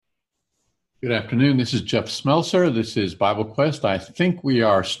Good afternoon. This is Jeff Smelser. This is Bible Quest. I think we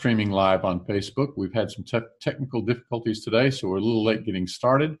are streaming live on Facebook. We've had some technical difficulties today, so we're a little late getting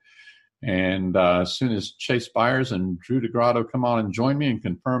started. And as soon as Chase Byers and Drew DeGrotto come on and join me and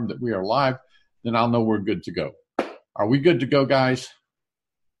confirm that we are live, then I'll know we're good to go. Are we good to go, guys?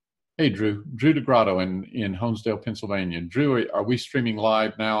 Hey, Drew. Drew DeGrotto in Honesdale, Pennsylvania. Drew, are we streaming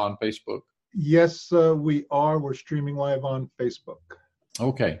live now on Facebook? Yes, we are. We're streaming live on Facebook.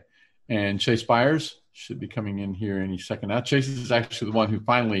 Okay. And Chase Byers should be coming in here any second now. Chase is actually the one who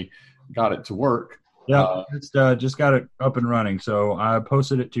finally got it to work. Yeah, it's just got it up and running. So I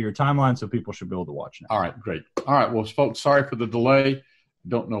posted it to your timeline, so people should be able to watch now. All right, great. All right, well, folks, sorry for the delay.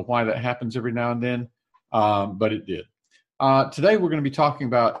 Don't know why that happens every now and then, but it did. Today we're going to be talking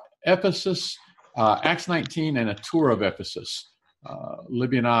about Ephesus, Acts 19, and a tour of Ephesus.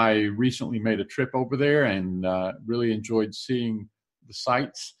 Libby and I recently made a trip over there and really enjoyed seeing the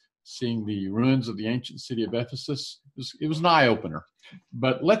sights. Seeing the ruins of the ancient city of Ephesus. It was an eye-opener.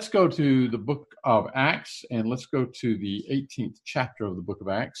 But let's go to the book of Acts, and let's go to the 18th chapter of the book of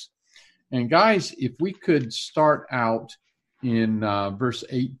Acts. And guys, if we could start out in verse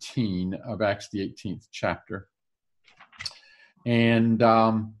 18 of Acts, the 18th chapter. And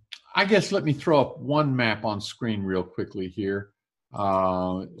I guess let me throw up one map on screen real quickly here.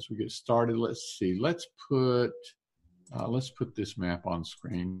 As we get started, let's see. Let's put this map on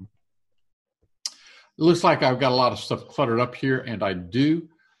screen. It looks like I've got a lot of stuff cluttered up here, and I do.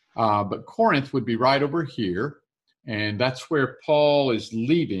 But Corinth would be right over here, and that's where Paul is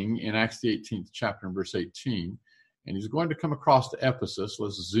leaving in Acts the 18th chapter and verse 18. And he's going to come across to Ephesus.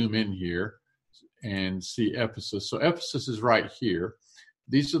 Let's zoom in here and see Ephesus. So Ephesus is right here.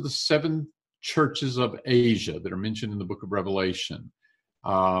 These are the 7 churches of Asia that are mentioned in the book of Revelation.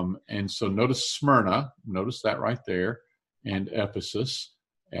 And so notice Smyrna, notice that right there, and Ephesus.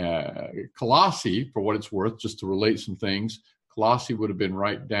 Colossae, for what it's worth, just to relate some things, Colossae would have been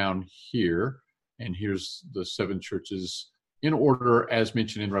right down here. And here's the 7 churches in order as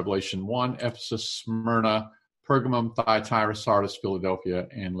mentioned in Revelation 1, Ephesus, Smyrna, Pergamum, Thyatira, Sardis, Philadelphia,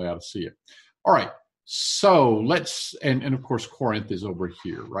 and Laodicea. All right. So let's, and of course, Corinth is over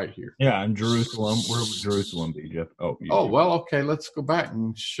here, right here. Yeah, and Jerusalem. Where would Jerusalem be, Jeff? Well, okay. Let's go back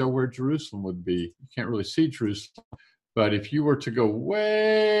and show where Jerusalem would be. You can't really see Jerusalem. But if you were to go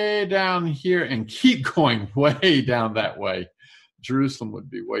way down here and keep going way down that way, Jerusalem would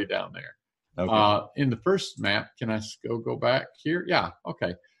be way down there. Okay. In the first map, can I go back here? Yeah,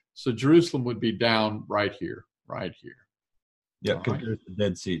 okay. So Jerusalem would be down right here, right here. Yeah, because there's the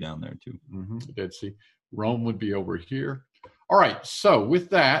Dead Sea down there too. Mm-hmm, the Dead Sea. Rome would be over here. All right, so with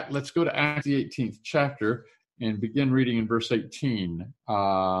that, let's go to Acts the 18th chapter and begin reading in verse 18.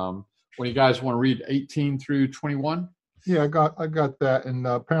 What do you guys want to read, 18 through 21? Yeah, I got that. And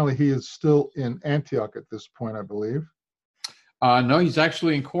apparently he is still in Antioch at this point, I believe. No, he's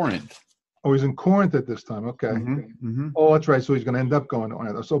actually in Corinth. Oh, he's in Corinth at this time. Okay. Mm-hmm, mm-hmm. Oh, that's right. So he's going to end up going to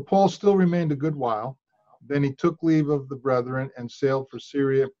Antioch. So Paul still remained a good while. Then he took leave of the brethren and sailed for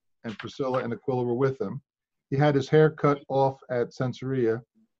Syria, and Priscilla and Aquila were with him. He had his hair cut off at Caesarea,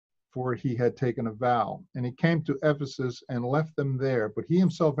 for he had taken a vow. And he came to Ephesus and left them there. But he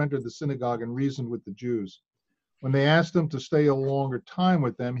himself entered the synagogue and reasoned with the Jews. When they asked him to stay a longer time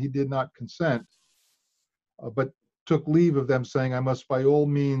with them, he did not consent, but took leave of them, saying, I must by all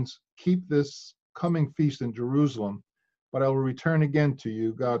means keep this coming feast in Jerusalem, but I will return again to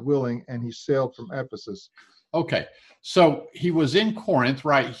you, God willing. And he sailed from Ephesus. Okay, so he was in Corinth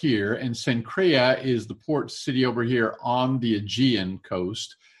right here, and Cenchrea is the port city over here on the Aegean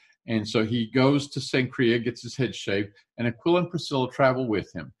coast. And so he goes to Cenchrea, gets his head shaved, and Aquila and Priscilla travel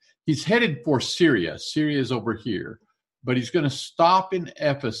with him. He's headed for Syria. Syria is over here, but he's going to stop in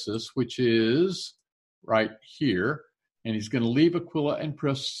Ephesus, which is right here, and he's going to leave Aquila and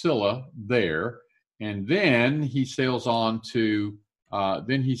Priscilla there, and then he sails on to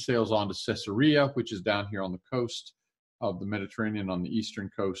Caesarea, which is down here on the coast of the Mediterranean, on the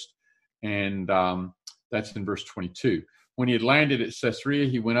eastern coast, and that's in verse 22. When he had landed at Caesarea,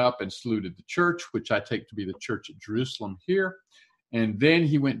 he went up and saluted the church, which I take to be the church at Jerusalem here. And then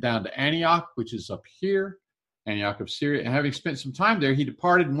he went down to Antioch, which is up here, Antioch of Syria. And having spent some time there, he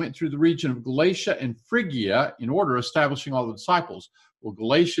departed and went through the region of Galatia and Phrygia in order, establishing all the disciples. Well,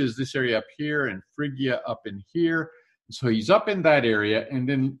 Galatia is this area up here, and Phrygia up in here. And so he's up in that area. And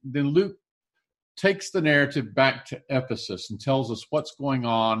then Luke takes the narrative back to Ephesus and tells us what's going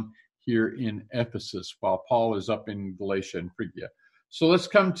on here in Ephesus while Paul is up in Galatia and Phrygia. So let's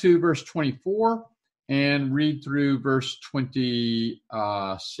come to verse 24 and read through verse 26.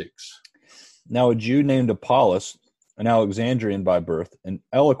 Now a Jew named Apollos, an Alexandrian by birth, an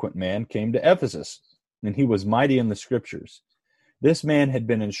eloquent man, came to Ephesus, and he was mighty in the Scriptures. This man had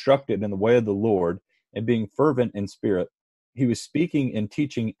been instructed in the way of the Lord, and being fervent in spirit, he was speaking and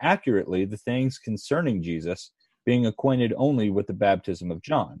teaching accurately the things concerning Jesus, being acquainted only with the baptism of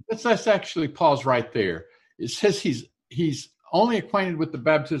John. Let's actually pause right there. It says he's only acquainted with the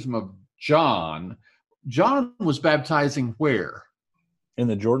baptism of John. John was baptizing where? In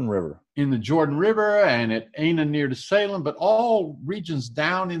the Jordan River. In the Jordan River and at Aina near to Salem, but all regions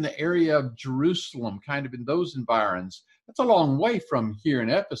down in the area of Jerusalem, kind of in those environs. That's a long way from here in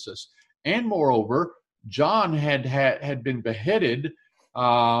Ephesus. And moreover, John had been beheaded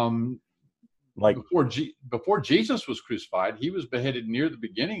before Jesus was crucified. He was beheaded near the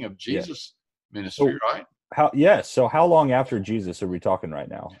beginning of Jesus' ministry, right? So how long after Jesus are we talking right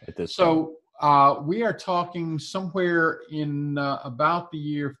now at this point? We are talking somewhere in about the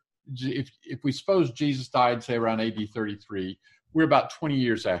year, if we suppose Jesus died, say, around AD 33, we're about 20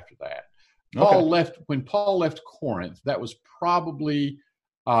 years after that. When Paul left Corinth, that was probably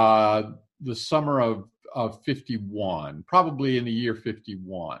the summer of 51, probably in the year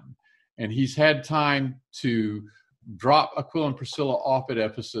 51. And he's had time to drop Aquila and Priscilla off at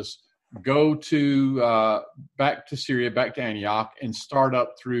Ephesus, go to back to Syria, back to Antioch, and start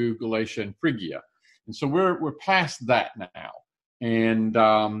up through Galatia and Phrygia. And so we're past that now.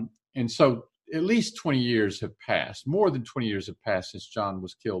 And so at least 20 years have passed, more than 20 years have passed since John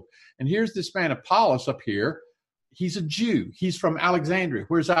was killed. And here's this man Apollos up here. He's a Jew. He's from Alexandria.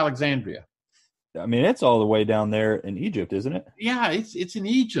 Where's Alexandria? I mean, it's all the way down there in Egypt, isn't it? Yeah, it's in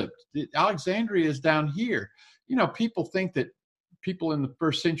Egypt. Alexandria is down here. You know, people think that people in the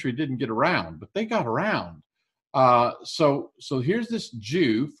first century didn't get around, but they got around. So here's this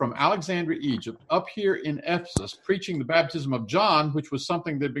Jew from Alexandria, Egypt, up here in Ephesus, preaching the baptism of John, which was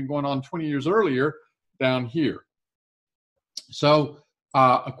something that had been going on 20 years earlier down here. So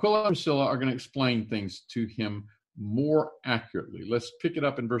Aquila and Priscilla are going to explain things to him more accurately. Let's pick it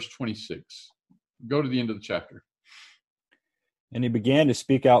up in verse 26. Go to the end of the chapter. And he began to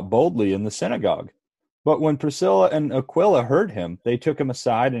speak out boldly in the synagogue. But when Priscilla and Aquila heard him, they took him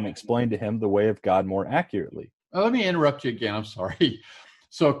aside and explained to him the way of God more accurately. Let me interrupt you again. I'm sorry.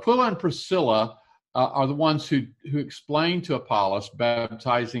 So Aquila and Priscilla are the ones who explained to Apollos,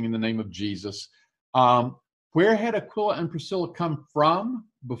 baptizing in the name of Jesus. Where had Aquila and Priscilla come from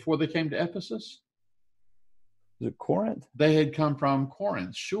before they came to Ephesus? Is it Corinth? They had come from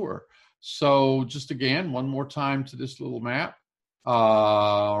Corinth, sure. So just again, one more time to this little map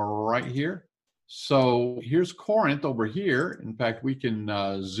right here. So here's Corinth over here. In fact, we can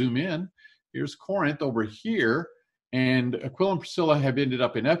zoom in. Here's Corinth over here. And Aquila and Priscilla have ended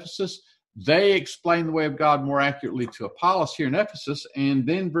up in Ephesus. They explain the way of God more accurately to Apollos here in Ephesus. And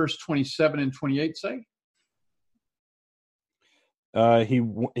then verse 27 and 28 say?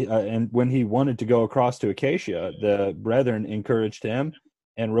 And when he wanted to go across to Acacia, the brethren encouraged him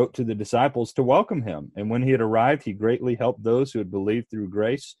and wrote to the disciples to welcome him. And when he had arrived, he greatly helped those who had believed through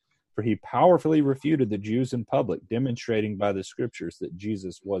grace, for he powerfully refuted the Jews in public, demonstrating by the scriptures that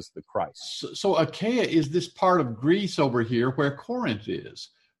Jesus was the Christ. So Achaia is this part of Greece over here where Corinth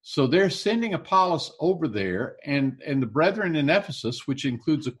is. So they're sending Apollos over there, and the brethren in Ephesus, which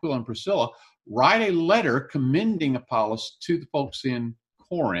includes Aquila and Priscilla, write a letter commending Apollos to the folks in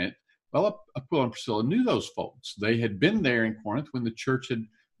Corinth. Well, Aquila and Priscilla knew those folks. They had been there in Corinth when the church had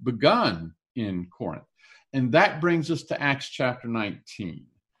begun in Corinth. And that brings us to Acts chapter 19.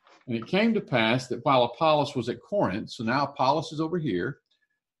 And it came to pass that while Apollos was at Corinth, so now Apollos is over here,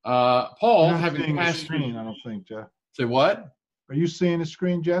 Paul, having passed the screen, I don't think, Jeff. Say what? Are you seeing the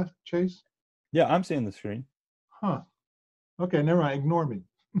screen, Jeff, Chase? Yeah, I'm seeing the screen. Huh. Okay, never mind. Ignore me.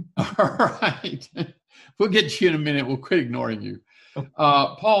 All right. We'll get to you in a minute. We'll quit ignoring you.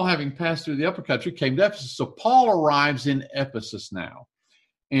 Paul, having passed through the upper country, came to Ephesus. So Paul arrives in Ephesus now.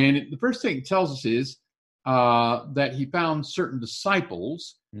 And the first thing it tells us is that he found certain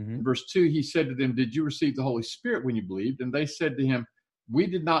disciples. Mm-hmm. In verse 2, he said to them, "Did you receive the Holy Spirit when you believed?" And they said to him, "We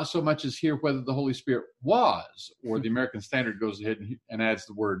did not so much as hear whether the Holy Spirit was," or the American Standard goes ahead and adds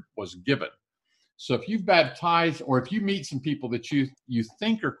the word "was given." So if you've baptized, or if you meet some people that you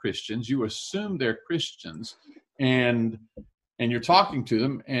think are Christians, you assume they're Christians, and you're talking to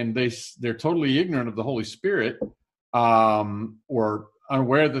them, and they're totally ignorant of the Holy Spirit, or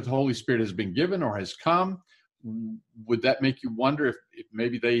unaware that the Holy Spirit has been given or has come, would that make you wonder if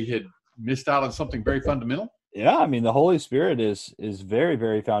maybe they had missed out on something very fundamental? Yeah, I mean, the Holy Spirit is very,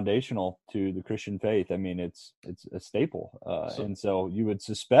 very foundational to the Christian faith. I mean, it's a staple. And so you would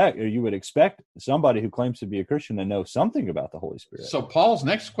suspect, or you would expect somebody who claims to be a Christian to know something about the Holy Spirit. So Paul's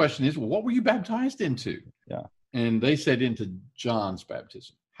next question is, well, what were you baptized into? Yeah. and they said into John's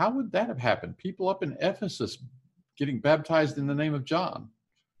baptism. How would that have happened? People up in Ephesus getting baptized in the name of John.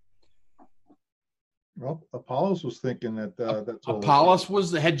 Well, Apollos was thinking that that's all.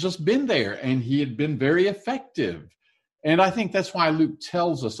 Apollos had just been there, and he had been very effective. And I think that's why Luke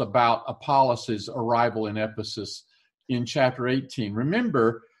tells us about Apollos' arrival in Ephesus in chapter 18.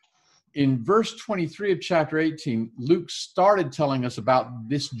 Remember, in verse 23 of chapter 18, Luke started telling us about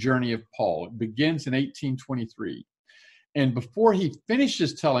this journey of Paul. It begins in 18:23. And before he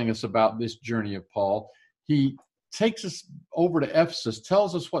finishes telling us about this journey of Paul, he takes us over to Ephesus,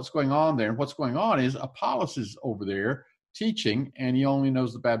 tells us what's going on there. And what's going on is Apollos is over there teaching, and he only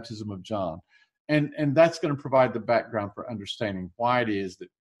knows the baptism of John. And that's going to provide the background for understanding why it is that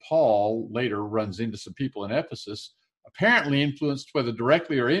Paul later runs into some people in Ephesus, apparently influenced whether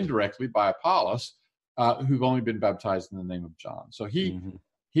directly or indirectly by Apollos, who've only been baptized in the name of John. So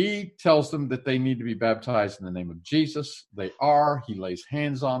he tells them that they need to be baptized in the name of Jesus. They are. He lays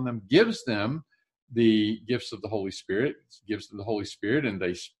hands on them, gives them the gifts of the Holy Spirit, gives them the Holy Spirit, and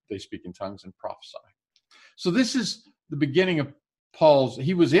they speak in tongues and prophesy. So this is the beginning of Paul's.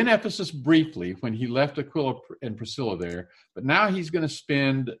 He was in Ephesus briefly when he left Aquila and Priscilla there, but now he's going to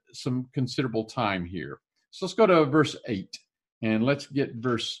spend some considerable time here. So let's go to verse 8, and let's get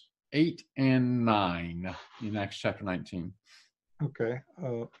verse 8 and 9 in Acts chapter 19. Okay.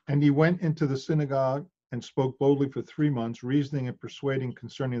 And he went into the synagogue and spoke boldly for 3 months, reasoning and persuading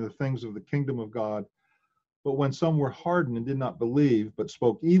concerning the things of the kingdom of God. But when some were hardened and did not believe, but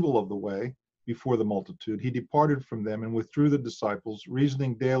spoke evil of the way before the multitude, he departed from them and withdrew the disciples,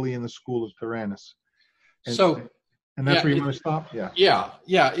 reasoning daily in the school of Tyrannus. And that's where you want to stop? Yeah.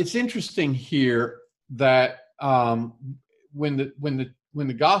 It's interesting here that when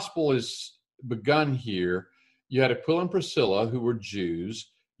the gospel is begun here, you had Aquila and Priscilla, who were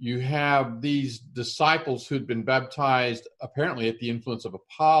Jews. You have these disciples who'd been baptized apparently at the influence of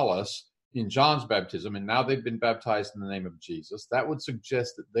Apollos in John's baptism, and now they've been baptized in the name of Jesus. That would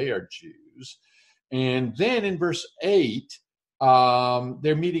suggest that they are Jews. And then in verse 8,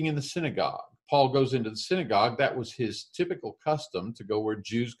 they're meeting in the synagogue. Paul goes into the synagogue. That was his typical custom, to go where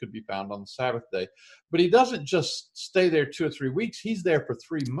Jews could be found on the Sabbath day. But he doesn't just stay there 2 or 3 weeks. He's there for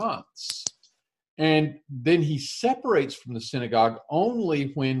 3 months. And then he separates from the synagogue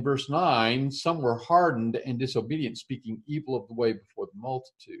only when, verse 9, some were hardened and disobedient, speaking evil of the way before the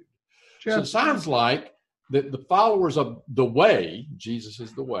multitude. So it sounds like that the followers of the way, Jesus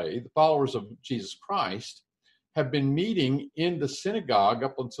is the way, the followers of Jesus Christ have been meeting in the synagogue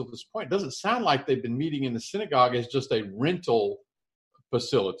up until this point. It doesn't sound like they've been meeting in the synagogue as just a rental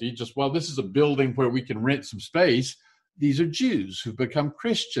facility, just, well, this is a building where we can rent some space. These are Jews who've become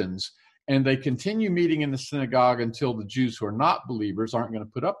Christians, and they continue meeting in the synagogue until the Jews who are not believers aren't going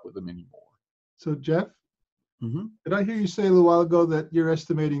to put up with them anymore. So, Jeff, did I hear you say a little while ago that you're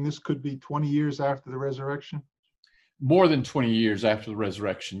estimating this could be 20 years after the resurrection? More than 20 years after the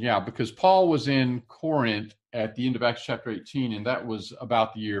resurrection, yeah, because Paul was in Corinth at the end of Acts chapter 18, and that was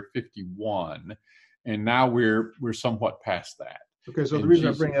about the year 51. And now we're somewhat past that. Okay, so the reason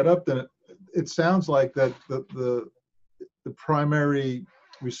I bring that up, then it sounds like that the primary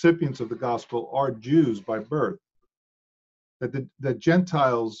recipients of the gospel are Jews by birth. That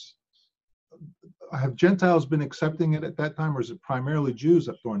Gentiles, have Gentiles been accepting it at that time, or is it primarily Jews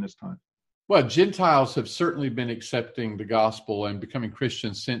up during this time? Well, Gentiles have certainly been accepting the gospel and becoming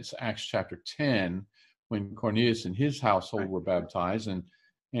Christians since Acts chapter 10, when Cornelius and his household were baptized. And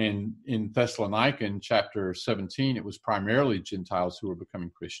in Thessalonica, in chapter 17, it was primarily Gentiles who were becoming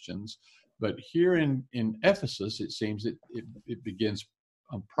Christians. But here in Ephesus, it seems it begins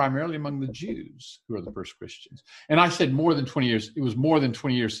primarily among the Jews, who are the first Christians. And I said more than 20 years. It was more than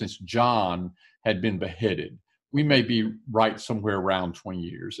 20 years since John had been beheaded. We may be right somewhere around 20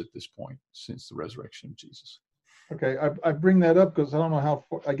 years at this point since the resurrection of Jesus. Okay, I bring that up because I don't know how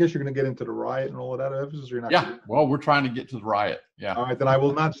far, I guess you're going to get into the riot and all of that, Ephesus, or you're not? Yeah, well, we're trying to get to the riot. Yeah. All right, then I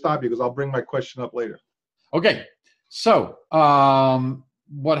will not stop you because I'll bring my question up later. Okay, so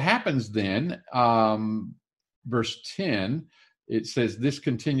what happens then, verse 10, it says, this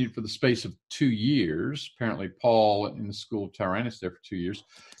continued for the space of 2 years. Apparently, Paul in the school of Tyrannus there for 2 years.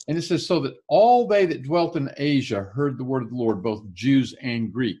 And it says, so that all they that dwelt in Asia heard the word of the Lord, both Jews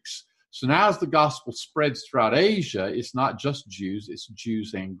and Greeks. So now as the gospel spreads throughout Asia, it's not just Jews, it's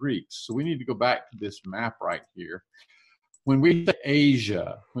Jews and Greeks. So we need to go back to this map right here. When we say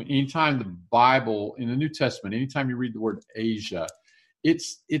Asia, anytime the Bible, in the New Testament, anytime you read the word Asia,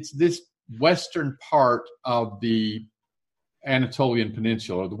 it's this western part of the Anatolian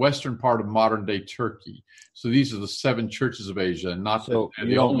Peninsula, or the western part of modern-day Turkey. So these are the 7 churches of Asia, not so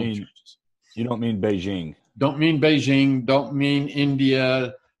the only churches. You don't mean Beijing? Don't mean Beijing, don't mean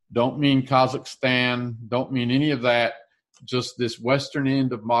India, don't mean Kazakhstan, don't mean any of that. Just this western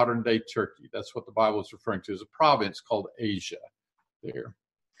end of modern day Turkey. That's what the Bible is referring to as a province called Asia there.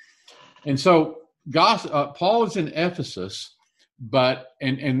 And so Paul is in Ephesus,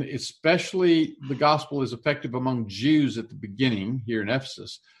 and especially the gospel is effective among Jews at the beginning here in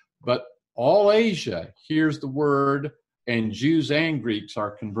Ephesus, but all Asia hears the word, and Jews and Greeks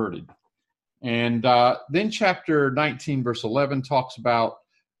are converted. And then chapter 19, verse 11 talks about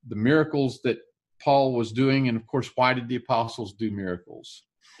the miracles that Paul was doing. And of course, why did the apostles do miracles?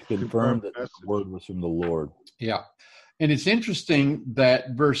 To confirm that the word was from the Lord. Yeah. And it's interesting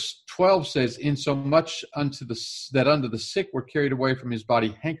that verse 12 says, insomuch unto the sick were carried away from his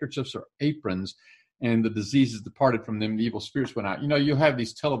body handkerchiefs or aprons, and the diseases departed from them, the evil spirits went out. You know, you have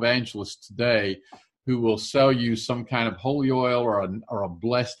these televangelists today who will sell you some kind of holy oil or a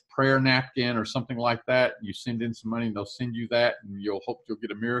blessed prayer napkin or something like that. You send in some money and they'll send you that, and you'll hope you'll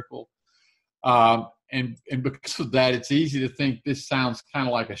get a miracle. And because of that, it's easy to think this sounds kind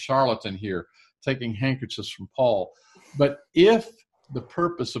of like a charlatan here, taking handkerchiefs from Paul. But if the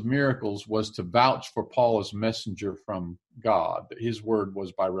purpose of miracles was to vouch for Paul as messenger from God, that his word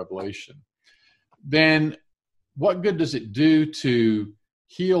was by revelation, then what good does it do to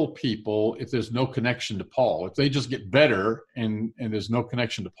heal people if there's no connection to Paul? If they just get better and there's no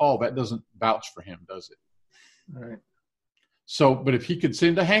connection to Paul, that doesn't vouch for him, does it? Right. So, but if he could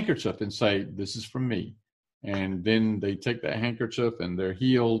send a handkerchief and say, this is from me, and then they take that handkerchief and they're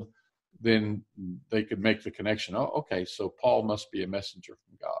healed, then they could make the connection. Oh, okay, so Paul must be a messenger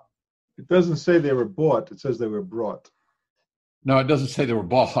from God. It doesn't say they were bought. It says they were brought. No, it doesn't say they were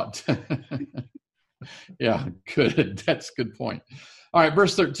bought. Yeah, good. That's a good point. All right,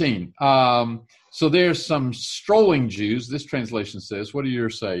 verse 13. So there's some strolling Jews. This translation says, what do you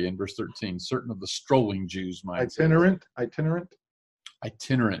say in verse 13? Certain of the strolling Jews might Itinerant.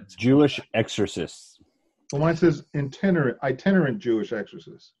 Jewish exorcists. Well, mine says itinerant Jewish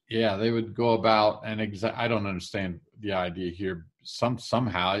exorcists. Yeah, they would go about and I don't understand the idea here.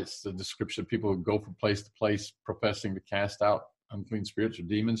 Somehow it's the description of people who go from place to place professing to cast out unclean spirits or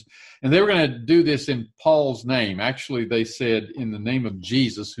demons. And they were going to do this in Paul's name. Actually, they said in the name of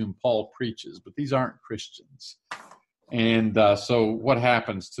Jesus, whom Paul preaches, but these aren't Christians. And so what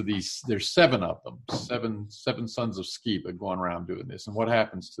happens to these? There's 7 of them, seven sons of Sceva going around doing this. And what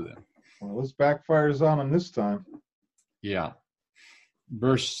happens to them? Well, this backfires on them this time. Yeah.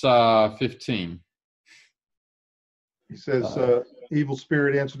 Verse 15. He says, evil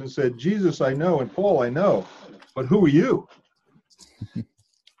spirit answered and said, Jesus I know, and Paul I know, but who are you?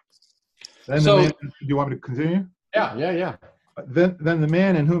 Then the man, do you want me to continue? Yeah. Then the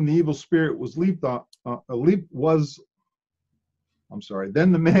man in whom the evil spirit was Then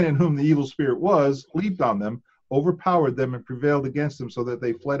the man in whom the evil spirit was leaped on them, overpowered them, and prevailed against them, so that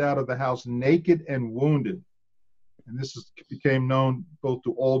they fled out of the house naked and wounded. And this became known both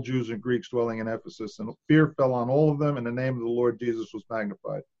to all Jews and Greeks dwelling in Ephesus, and fear fell on all of them, and the name of the Lord Jesus was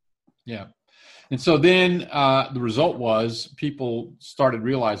magnified. Yeah. And so then the result was people started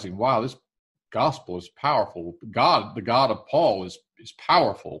realizing, wow, this gospel is powerful. The God of Paul is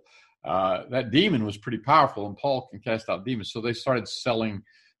powerful. That demon was pretty powerful, and Paul can cast out demons. So they started selling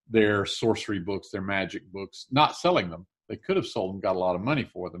their sorcery books, their magic books, not selling them. They could have sold them, got a lot of money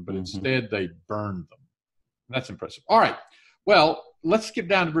for them, but instead they burned them. And that's impressive. All right. Well, let's skip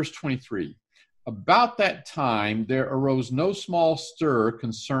down to verse 23. About that time, there arose no small stir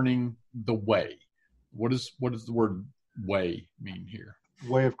concerning the way. What does the word way mean here?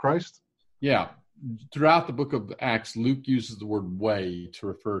 Way of Christ? Yeah. Throughout the book of Acts, Luke uses the word way to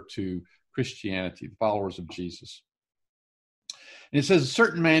refer to Christianity, the followers of Jesus. And it says, a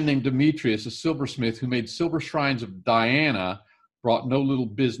certain man named Demetrius, a silversmith, who made silver shrines of Diana, brought no little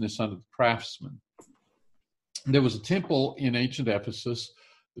business unto the craftsmen. There was a temple in ancient Ephesus,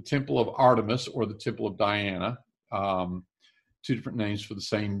 the temple of Artemis or the temple of Diana, 2 different names for the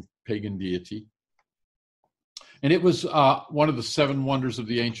same pagan deity. And it was one of the 7 wonders of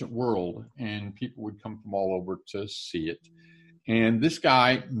the ancient world, and people would come from all over to see it. And this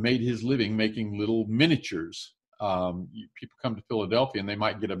guy made his living making little miniatures. People come to Philadelphia and they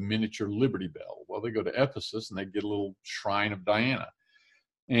might get a miniature Liberty Bell. Well, they go to Ephesus and they get a little shrine of Diana.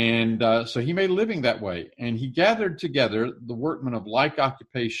 And so he made a living that way. And he gathered together the workmen of like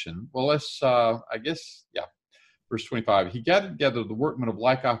occupation. Well, verse 25. He gathered together the workmen of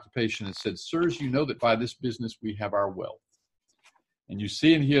like occupation and said, Sirs, you know that by this business we have our wealth. And you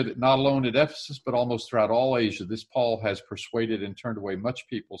see and hear that not alone at Ephesus, but almost throughout all Asia, this Paul has persuaded and turned away much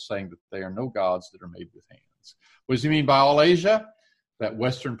people, saying that they are no gods that are made with hands. What does he mean by all Asia? That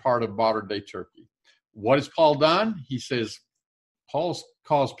western part of modern-day Turkey. what has Paul done? He says, Paul's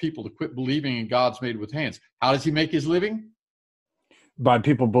caused people to quit believing in gods made with hands. How does he make his living? By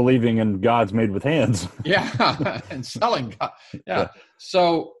people believing in gods made with hands. Yeah, and selling God. Yeah.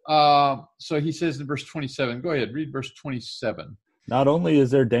 So he says in verse 27, go ahead, read verse 27. Not only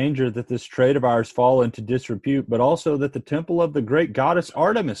is there danger that this trade of ours fall into disrepute, but also that the temple of the great goddess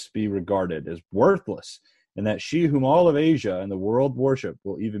Artemis be regarded as worthless, and that she whom all of Asia and the world worship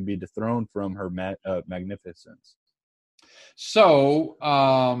will even be dethroned from her magnificence. So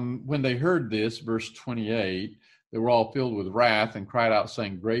when they heard this, verse 28, they were all filled with wrath and cried out,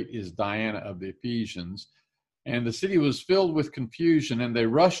 saying, Great is Diana of the Ephesians. And the city was filled with confusion, and they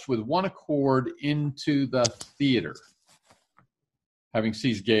rushed with one accord into the theater. Having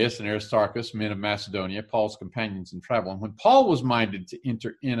seized Gaius and Aristarchus, men of Macedonia, Paul's companions in travel. And when Paul was minded to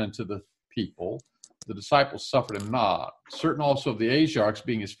enter in unto the people, the disciples suffered him not. Certain also of the Asiarchs,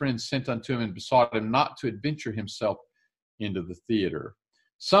 being his friends, sent unto him and besought him not to adventure himself into the theater.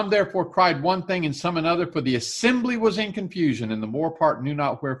 Some therefore cried one thing and some another, for the assembly was in confusion, and the more part knew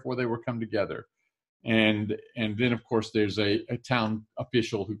not wherefore they were come together. And then, of course, there's a town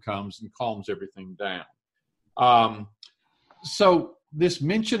official who comes and calms everything down. So this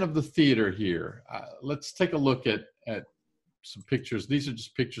mention of the theater here, let's take a look at some pictures. These are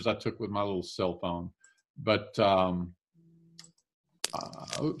just pictures I took with my little cell phone. But,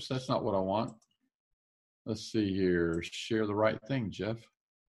 oops, that's not what I want. Let's see here. Share the right thing, Jeff.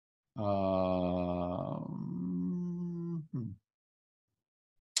 Oh,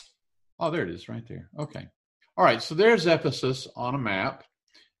 there it is right there. Okay. All right. So there's Ephesus on a map.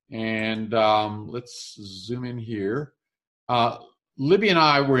 And let's zoom in here. Libby and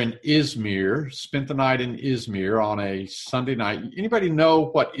I were in Izmir, spent the night in Izmir on a Sunday night. Anybody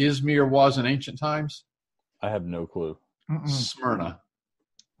know what Izmir was in ancient times? I have no clue. Smyrna.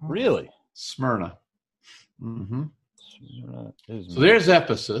 Really? Smyrna. Mm-hmm. So there's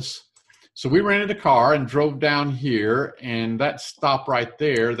Ephesus. So we rented a car and drove down here, and that stop right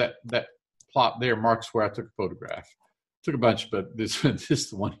there, that plot there marks where I took a photograph. Took a bunch, but this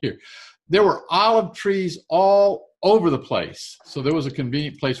is the one here. There were olive trees all over the place. So there was a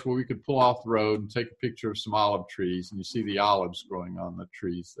convenient place where we could pull off the road and take a picture of some olive trees, and you see the olives growing on the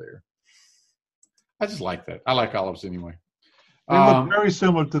trees there. I just like that. I like olives anyway. They look very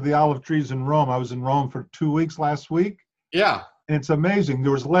similar to the olive trees in Rome. I was in Rome for 2 weeks last week. Yeah. And it's amazing.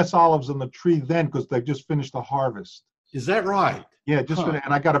 There was less olives on the tree then because they just finished the harvest. Is that right? Yeah,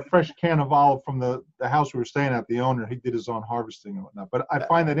 and I got a fresh can of olive from the house we were staying at. The owner, he did his own harvesting and whatnot. But I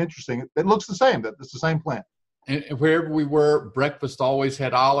find that interesting. It looks the same. That it's the same plant. And wherever we were, breakfast always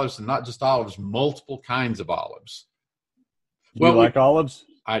had olives, and not just olives, multiple kinds of olives. You like olives?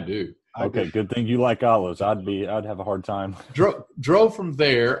 I do. Okay, good thing you like olives. I'd have a hard time. Drove from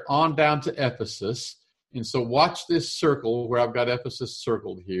there on down to Ephesus. And so watch this circle where I've got Ephesus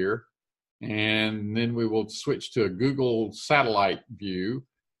circled here. And then we will switch to a Google satellite view.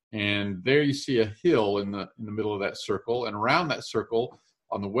 And there you see a hill in the middle of that circle. And around that circle,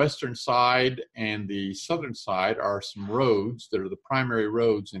 on the western side and the southern side, are some roads that are the primary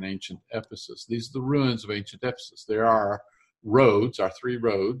roads in ancient Ephesus. These are the ruins of ancient Ephesus. There are roads, our 3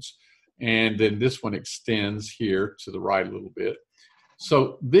 roads. And then this one extends here to the right a little bit.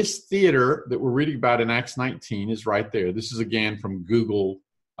 So this theater that we're reading about in Acts 19 is right there. This is again from Google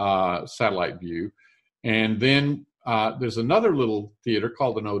satellite view. And then there's another little theater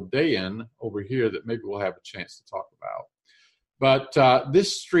called an Odeon over here that maybe we'll have a chance to talk about. But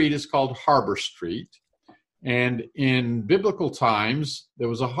this street is called Harbor Street. And in biblical times, there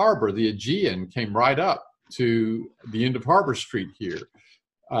was a harbor. The Aegean came right up to the end of Harbor Street here.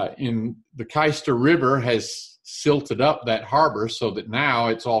 In the Cayster River has silted up that harbor so that now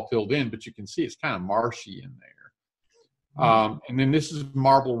it's all filled in, but you can see it's kind of marshy in there. And then this is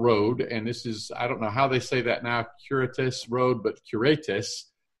Marble Road, and this is, I don't know how they say that now, Curates Road, but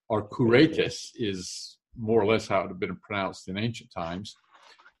Curates or Curates is more or less how it had been pronounced in ancient times.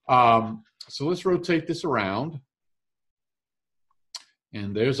 So let's rotate this around.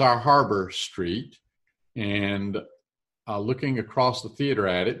 And there's our Harbor Street. And looking across the theater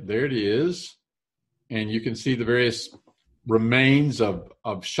at it, there it is. And you can see the various remains of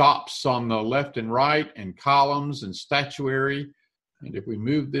shops on the left and right, and columns and statuary. And if we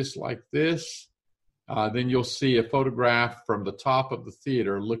move this like this, then you'll see a photograph from the top of the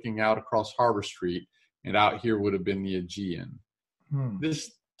theater looking out across Harbor Street. And out here would have been the Aegean.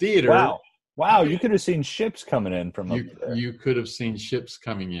 This theater. Wow, you could have seen ships coming in from up there. You could have seen ships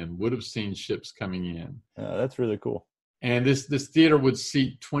coming in, would have seen ships coming in. That's really cool. And this theater would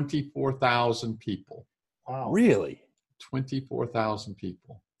seat 24,000 people. Wow. Really? 24,000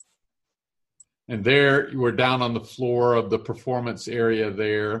 people. And there we're down on the floor of the performance area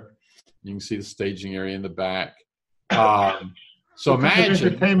there. You can see the staging area in the back. So what kind of imagine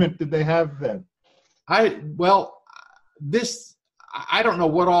entertainment did they have then? I don't know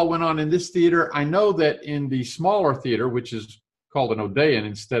what all went on in this theater. I know that in the smaller theater, which is called an Odeon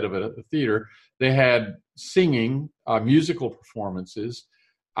instead of a theater, they had singing, musical performances.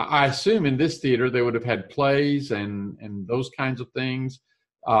 I assume in this theater they would have had plays and those kinds of things.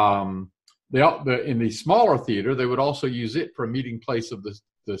 In the smaller theater, they would also use it for a meeting place of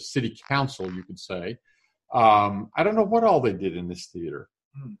the city council, you could say. I don't know what all they did in this theater.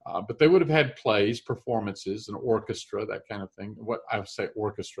 But they would have had plays, performances, an orchestra, that kind of thing. What I would say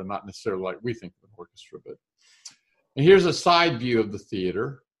orchestra, not necessarily like we think of an orchestra, but and here's a side view of the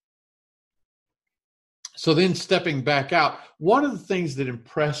theater. So then stepping back out, one of the things that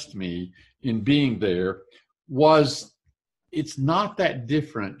impressed me in being there was it's not that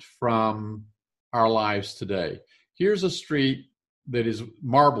different from our lives today. Here's a street that is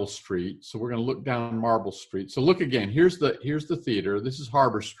Marble Street. So we're going to look down Marble Street. So look again, here's the theater. This is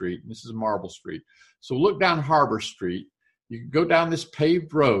Harbor Street, and this is Marble Street. So look down Harbor Street. You can go down this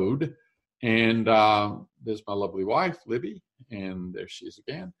paved road, and there's my lovely wife, Libby, and there she is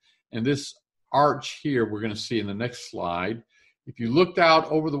again. And this arch here we're going to see in the next slide. If you looked out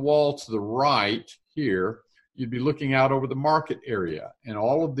over the wall to the right here, you'd be looking out over the market area. And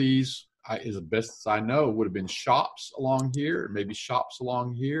all of these, as best as I know, would have been shops along here, maybe shops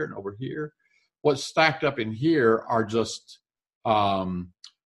along here and over here. What's stacked up in here are just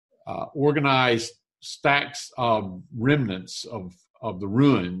organized stacks of remnants of the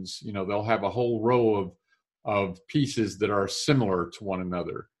ruins. You know, they'll have a whole row of pieces that are similar to one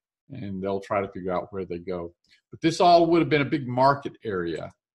another, and they'll try to figure out where they go. But this all would have been a big market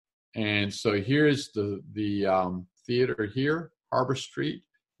area. And so here's the theater here, Harbor Street.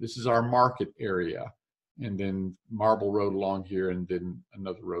 This is our market area. And then Marble Road along here, and then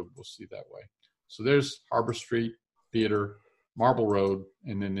another road we'll see that way. So there's Harbor Street, theater, Marble Road,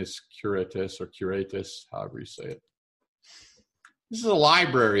 and then this Curatus, however you say it. This is a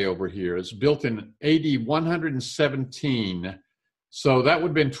library over here. It's built in AD 117. So that would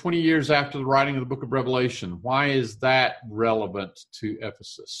have been 20 years after the writing of the book of Revelation. Why is that relevant to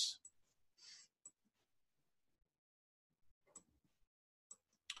Ephesus?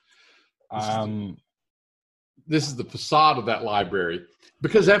 This is the facade of that library.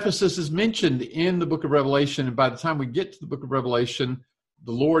 Because Ephesus is mentioned in the book of Revelation, and by the time we get to the book of Revelation,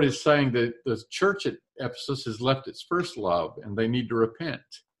 the Lord is saying that the church at Ephesus has left its first love, and they need to repent.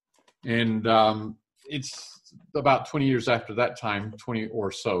 And it's about 20 years after that time, 20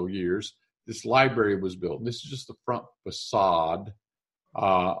 or so years, this library was built. This is just the front facade,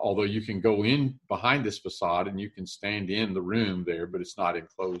 although you can go in behind this facade and you can stand in the room there, but it's not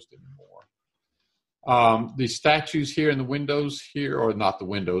enclosed anymore. The statues here in the windows here, or not the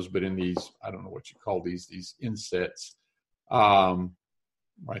windows, but in these, I don't know what you call these insets,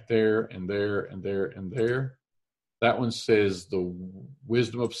 right there and there and there and there. That one says the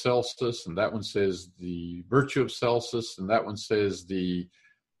wisdom of Celsus, and that one says the virtue of Celsus, and that one says the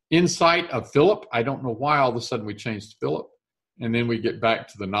insight of Philip. I don't know why all of a sudden we changed to Philip. And then we get back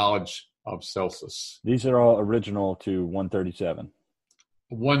to the knowledge of Celsus. These are all original to 137.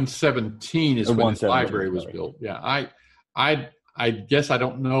 117 is when the library was built. Yeah, I guess I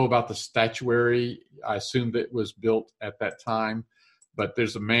don't know about the statuary. I assume that it was built at that time. But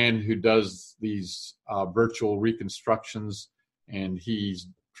there's a man who does these virtual reconstructions, and he's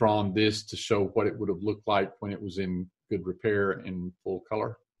drawn this to show what it would have looked like when it was in good repair and full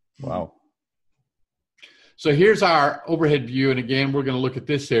color. Wow. So here's our overhead view, and again, we're going to look at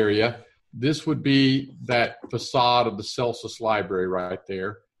this area. This would be that facade of the Celsus Library right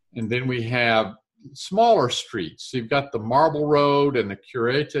there. And then we have smaller streets. So you've got the Marble Road and the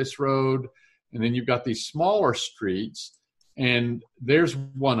Curatus Road, and then you've got these smaller streets. And there's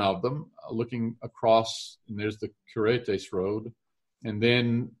one of them looking across, and there's the Curatus Road. And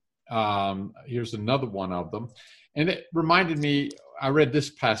then here's another one of them. And it reminded me, I read this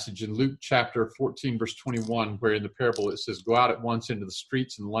passage in Luke chapter 14, verse 21, where in the parable it says, "Go out at once into the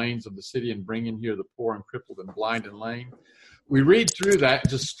streets and lanes of the city and bring in here the poor and crippled and blind and lame." We read through that,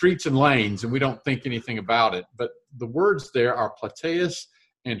 just streets and lanes, and we don't think anything about it. But the words there are plateus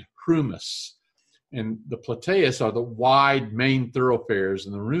and hrumus. And the plateus are the wide main thoroughfares,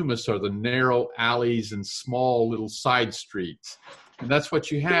 and the hrumus are the narrow alleys and small little side streets. And that's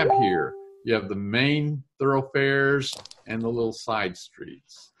what you have here. You have the main thoroughfares and the little side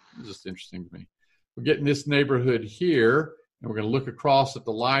streets. It's just interesting to me. We're getting this neighborhood here, and we're going to look across at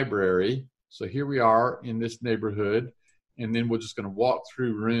the library. So here we are in this neighborhood, And then we're just going to walk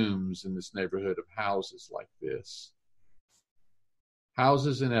through rooms in this neighborhood of houses like this.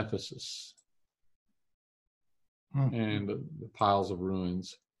 Houses in Ephesus. And the piles of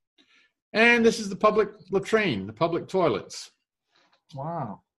ruins. And this is the public latrine, the public toilets.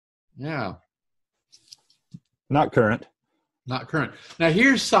 Wow. Yeah. Not current. Not current. Now,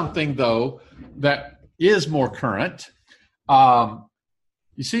 here's something, though, that is more current.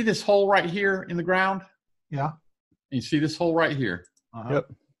 You see this hole right here in the ground? Yeah. You see this hole right here? Uh-huh. Yep.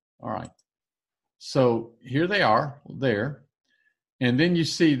 All right. So here they are, there. And then you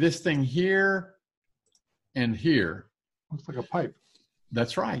see this thing here and here. Looks like a pipe.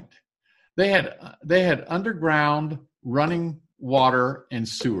 That's right. They had underground running water and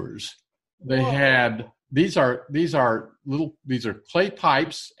sewers. They had these are clay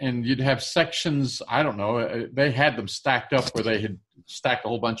pipes, and you'd have sections. I don't know. They had them stacked up where they had stacked a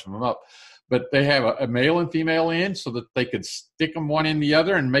whole bunch of them up. But they have a male and female end so that they could stick them one in the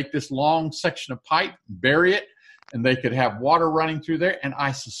other and make this long section of pipe, bury it, and they could have water running through there. And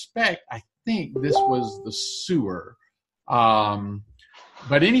I think this was the sewer.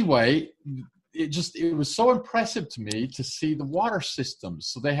 But anyway, it was so impressive to me to see the water systems.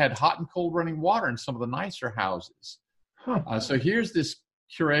 So they had hot and cold running water in some of the nicer houses. So here's this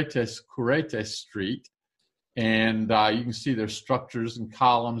Curetes Street. And you can see there's structures and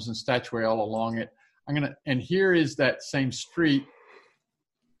columns and statuary all along it. And here is that same street.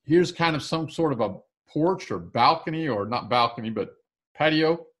 Here's kind of some sort of a porch or balcony, or not balcony, but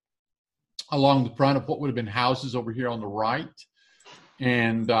patio along the front of what would have been houses over here on the right.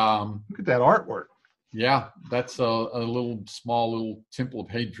 And look at that artwork. Yeah, that's a small little temple of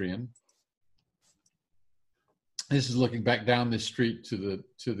Hadrian. This is looking back down this street to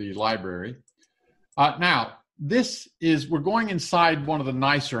the library. Now, we're going inside one of the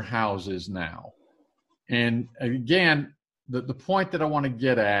nicer houses now. And again, the point that I want to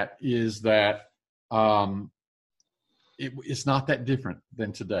get at is that it's not that different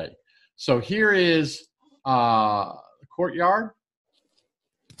than today. So here is the courtyard.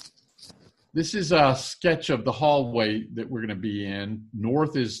 This is a sketch of the hallway that we're going to be in.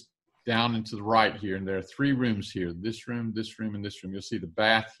 North is down and to the right here, and there are 3 rooms here. This room, and this room. You'll see the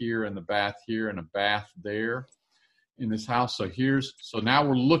bath here and the bath here and a bath there in this house. So now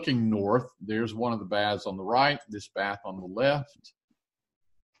we're looking north. There's one of the baths on the right, this bath on the left.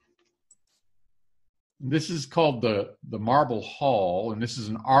 This is called the Marble Hall, and this is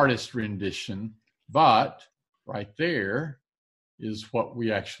an artist rendition, but right there is what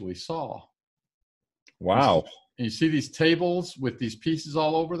we actually saw. Wow. And you see these tables with these pieces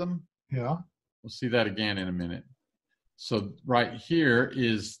all over them? Yeah. We'll see that again in a minute. So right here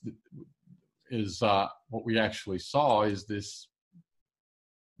is what we actually saw is this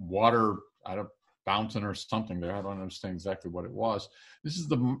water fountain or something there. I don't understand exactly what it was. This is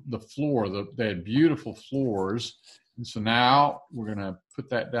the floor. They had beautiful floors. And so now we're going to put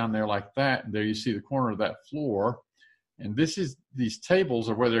that down there like that. And there you see the corner of that floor. And these tables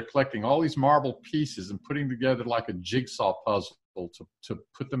are where they're collecting all these marble pieces and putting together like a jigsaw puzzle to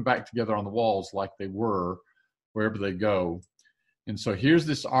put them back together on the walls like they were wherever they go. And so here's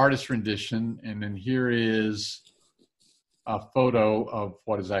this artist rendition, and then here is a photo of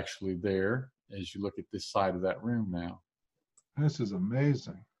what is actually there as you look at this side of that room now. This is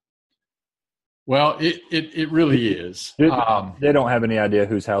amazing. Well, it really is. They don't have any idea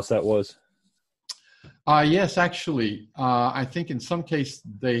whose house that was? Yes, actually, I think in some case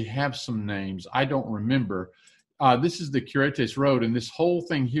they have some names. I don't remember. This is the Curetes Road, and this whole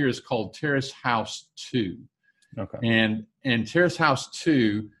thing here is called Terrace House 2. Okay. And Terrace House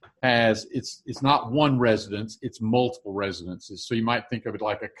 2 it's not one residence, it's multiple residences. So you might think of it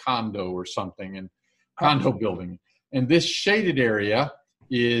like a condo or something, and condo building. And this shaded area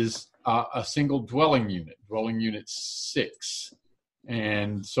is a single dwelling unit 6.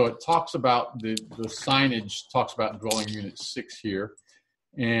 And so it talks about the signage talks about dwelling unit 6 here.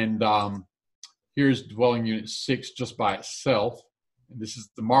 And here's dwelling unit 6 just by itself. And this is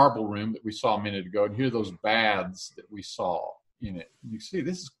the marble room that we saw a minute ago. And here are those baths that we saw in it. You see,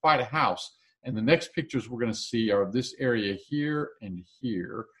 this is quite a house. And the next pictures we're going to see are of this area here and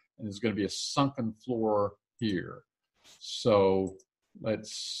here. And there's going to be a sunken floor here. So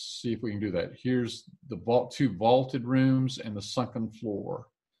let's see if we can do that. Here's the 2 vaulted rooms and the sunken floor.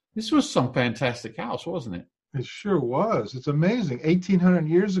 This was some fantastic house, wasn't it? It sure was. It's amazing. 1,800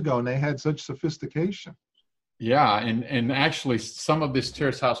 years ago, and they had such sophistication. Yeah, and actually some of this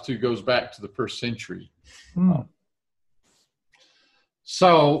Terrace House 2 goes back to the 1st century.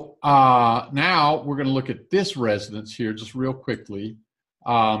 So now we're going to look at this residence here just real quickly.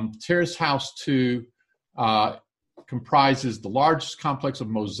 Terrace House 2 comprises the largest complex of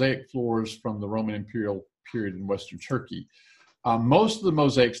mosaic floors from the Roman imperial period in Western Turkey. Most of the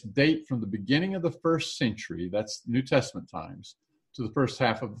mosaics date from the beginning of the 1st century, that's New Testament times, to the first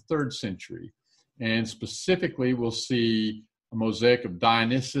half of the 3rd century. And specifically, we'll see a mosaic of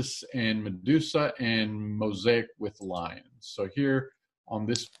Dionysus and Medusa and mosaic with lions. So here on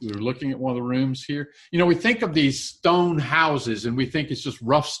this, we're looking at one of the rooms here. You know, we think of these stone houses and we think it's just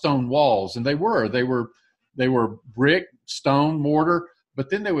rough stone walls, and they were brick, stone, mortar, but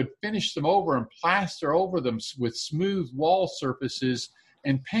then they would finish them over and plaster over them with smooth wall surfaces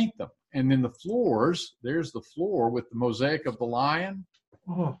and paint them. And then the floors, there's the floor with the mosaic of the lion.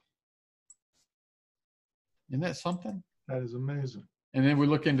 Oh, Isn't that something? that is amazing. And then we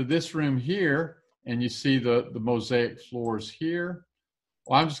look into this room here, and you see the mosaic floors here.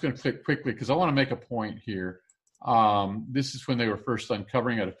 Well, I'm just going to click quickly because I want to make a point here. This is when they were first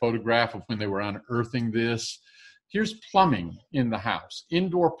uncovering. I had a photograph of when they were unearthing this. Here's plumbing in the house,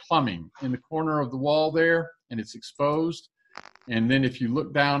 indoor plumbing in the corner of the wall there, and it's exposed. And then if you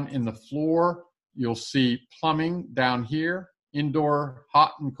look down in the floor, you'll see plumbing down here, indoor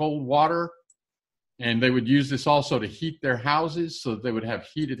hot and cold water. And they would use this also to heat their houses so that they would have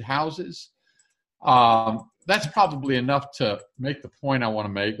heated houses. That's probably enough to make the point I want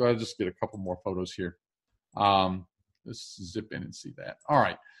to make. I'll just get a couple more photos here. Let's zip in and see that. All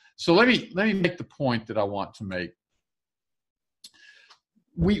right. So let me make the point that I want to make.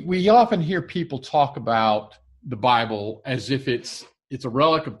 We often hear people talk about the Bible as if it's a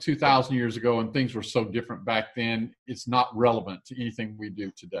relic of 2,000 years ago and things were so different back then, it's not relevant to anything we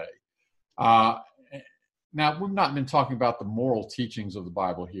do today. Now, we've not been talking about the moral teachings of the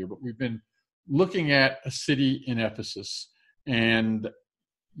Bible here, but we've been looking at a city in Ephesus, and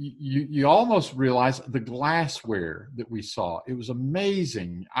you almost realize the glassware that we saw. It was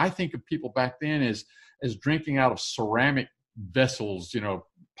amazing. I think of people back then as drinking out of ceramic vessels,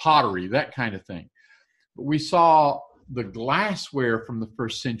 pottery, that kind of thing. But we saw the glassware from the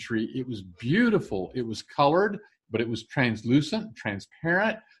 1st century. It was beautiful. It was colored, but it was translucent,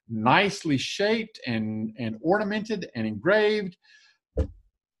 transparent, nicely shaped and ornamented and engraved.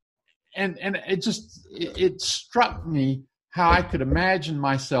 And it struck me how I could imagine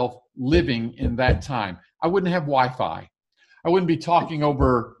myself living in that time. I wouldn't have Wi-Fi. I wouldn't be talking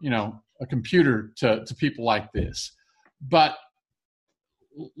over, a computer to people like this. But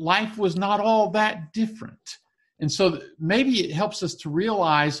life was not all that different. And so maybe it helps us to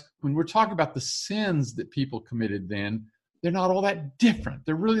realize when we're talking about the sins that people committed then, they're not all that different.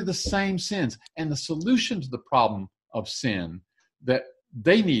 They're really the same sins. And the solution to the problem of sin that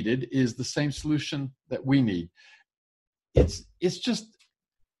they needed is the same solution that we need. It's just,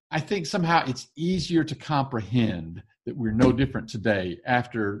 I think somehow it's easier to comprehend that we're no different today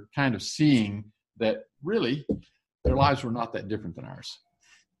after kind of seeing that really their lives were not that different than ours.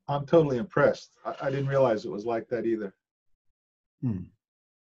 I'm totally impressed. I didn't realize it was like that either.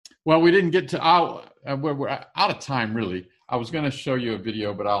 Well, we didn't get to, we're out of time really. I was going to show you a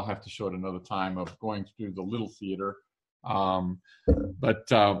video, but I'll have to show it another time of going through the little theater. But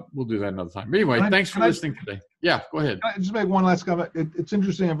we'll do that another time. But anyway, thanks for listening today. Yeah, go ahead. Can I just make one last comment? It's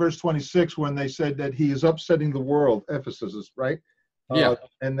interesting in verse 26 when they said that he is upsetting the world. Ephesus is right. Yeah.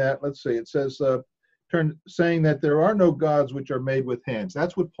 And that, let's see, it says, saying that there are no gods which are made with hands.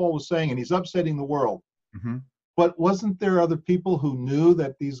 That's what Paul was saying, and he's upsetting the world. Mm-hmm. But wasn't there other people who knew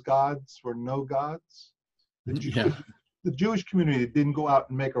that these gods were no gods? The Jewish community didn't go out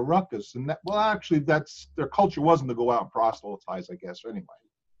and make a ruckus, and that's their culture wasn't to go out and proselytize, I guess, anyway.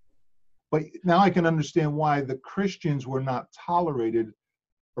 But now I can understand why the Christians were not tolerated,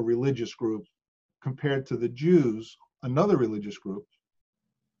 a religious group, compared to the Jews, another religious group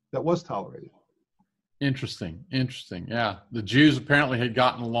that was tolerated. Interesting. Yeah. The Jews apparently had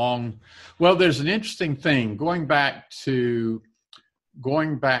gotten along. Well, there's an interesting thing going back to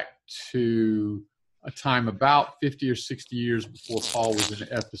a time about 50 or 60 years before Paul was in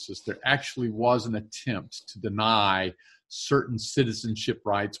Ephesus. There actually was an attempt to deny certain citizenship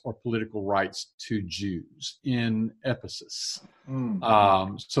rights or political rights to Jews in Ephesus.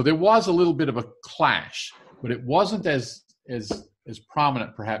 So there was a little bit of a clash, but it wasn't as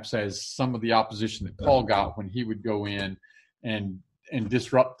prominent perhaps as some of the opposition that Paul got when he would go in and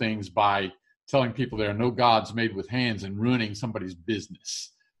disrupt things by telling people there are no gods made with hands and ruining somebody's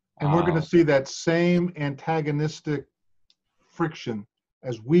business. And we're going to see that same antagonistic friction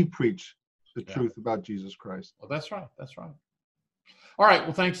as we preach the truth about Jesus Christ. Well, that's right. All right.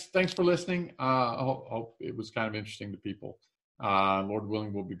 Well, thanks for listening. I hope it was kind of interesting to people. Lord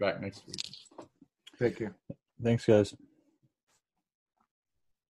willing, we'll be back next week. Take care. Thanks, guys.